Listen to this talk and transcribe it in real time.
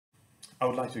I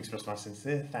would like to express my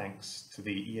sincere thanks to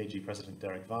the EAG President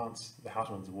Derek Vance, the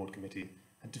Houtermans Award Committee,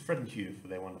 and to Fred and Hugh for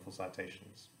their wonderful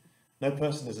citations. No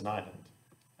person is an island,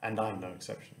 and I'm no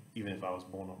exception, even if I was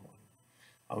born on one.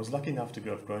 I was lucky enough to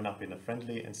have grown up in a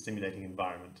friendly and stimulating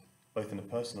environment, both in a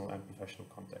personal and professional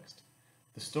context.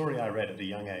 The story I read at a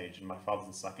young age in my father's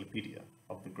encyclopedia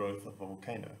of the growth of a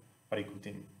volcano,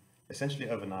 Paricutin, essentially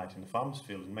overnight in a farmer's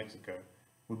field in Mexico,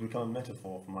 would become a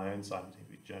metaphor for my own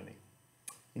scientific journey.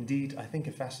 Indeed, I think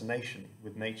a fascination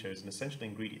with nature is an essential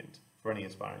ingredient for any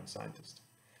aspiring scientist.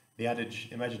 The adage,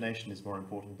 imagination is more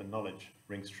important than knowledge,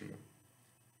 rings true.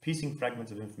 Piecing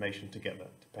fragments of information together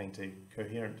to paint a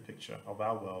coherent picture of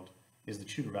our world is the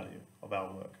true value of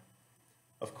our work.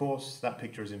 Of course, that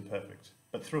picture is imperfect,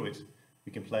 but through it,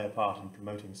 we can play a part in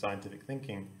promoting scientific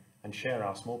thinking and share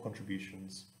our small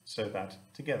contributions so that,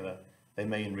 together, they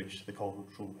may enrich the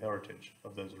cultural heritage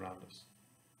of those around us.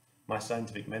 My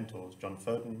scientific mentors, John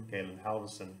Foden, Galen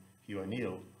Halverson, Hugh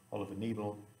O'Neill, Oliver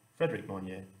Niebel, Frederick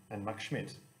Monnier, and Max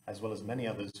Schmidt, as well as many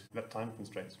others who that time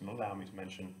constraints will not allow me to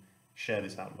mention, share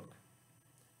this outlook.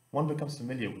 One becomes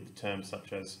familiar with the terms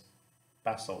such as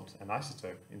basalt and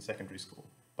isotope in secondary school,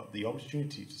 but the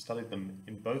opportunity to study them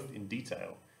both in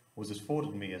detail was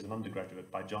afforded me as an undergraduate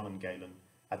by John and Galen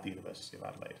at the University of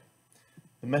Adelaide.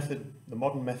 The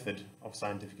modern method of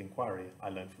scientific inquiry I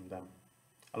learned from them,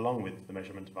 along with the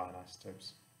measurement of iron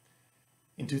isotopes.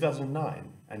 In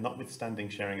 2009, and notwithstanding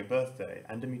sharing a birthday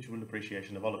and a mutual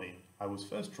appreciation of olivine, I was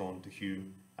first drawn to Hugh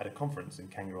at a conference in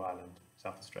Kangaroo Island,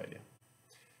 South Australia,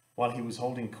 while he was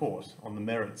holding court on the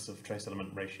merits of trace element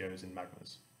ratios in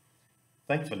magmas.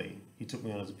 Thankfully, he took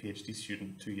me on as a PhD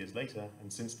student 2 years later,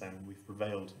 and since then we've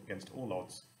prevailed against all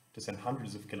odds to send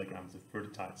hundreds of kilograms of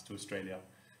peridotite to Australia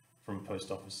from a post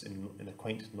office in a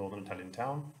quaint northern Italian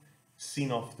town,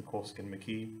 seen off the Corsican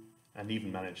Maquis, and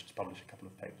even managed to publish a couple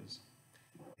of papers.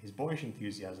 His boyish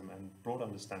enthusiasm and broad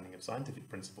understanding of scientific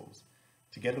principles,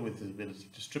 together with his ability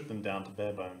to strip them down to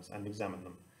bare bones and examine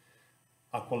them,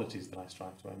 are qualities that I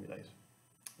strive to emulate.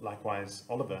 Likewise,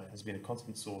 Oliver has been a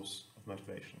constant source of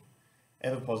motivation,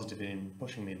 ever positive in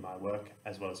pushing me in my work,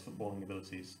 as well as footballing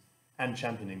abilities, and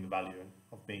championing the value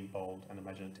of being bold and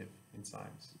imaginative in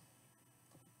science.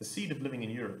 The seed of living in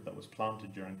Europe that was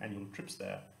planted during annual trips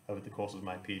there over the course of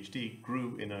my PhD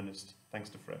grew in earnest thanks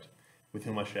to Fred, with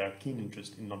whom I share a keen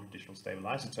interest in non-traditional stable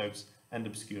isotopes and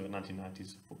obscure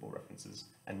 1990s football references,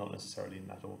 and not necessarily in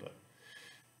that order.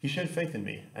 He showed faith in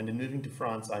me, and in moving to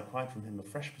France I acquired from him a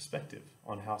fresh perspective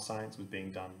on how science was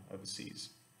being done overseas.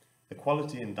 The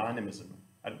quality and dynamism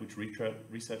at which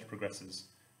research progresses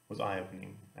was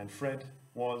eye-opening, and Fred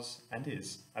was, and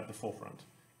is, at the forefront,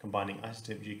 combining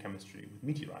isotope geochemistry with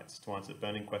meteorites to answer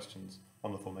burning questions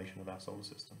on the formation of our solar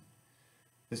system.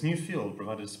 This new field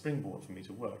provided a springboard for me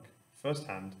to work,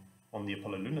 firsthand, on the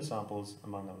Apollo lunar samples,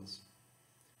 among others.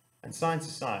 And science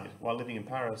aside, while living in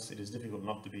Paris, it is difficult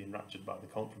not to be enraptured by the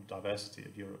cultural diversity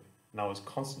of Europe, and I was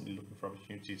constantly looking for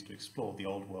opportunities to explore the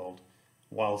old world,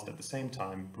 whilst at the same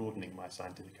time broadening my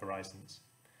scientific horizons.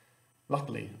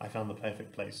 Luckily, I found the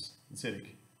perfect place in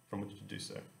Zurich from which to do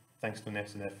so, thanks to an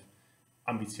SNF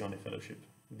Ambizione Fellowship,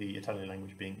 the Italian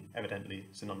language being evidently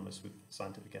synonymous with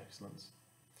scientific excellence.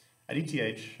 At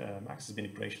ETH, Max has been a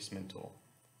gracious mentor.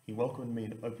 He welcomed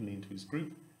me openly into his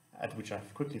group, at which I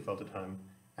quickly felt at home,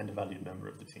 and a valued member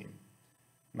of the team.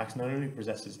 Max not only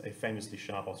possesses a famously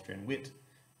sharp Austrian wit,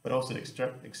 but also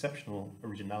exceptional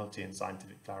originality and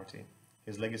scientific clarity.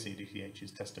 His legacy at ETH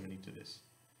is testimony to this.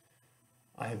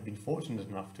 I have been fortunate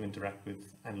enough to interact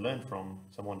with and learn from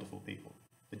some wonderful people.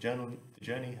 The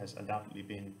journey has undoubtedly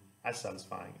been as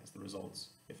satisfying as the results,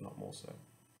 if not more so.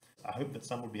 I hope that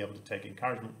some will be able to take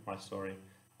encouragement from my story,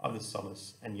 others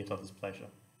solace, and yet others pleasure,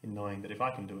 in knowing that if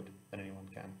I can do it, then anyone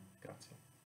can. Grazie.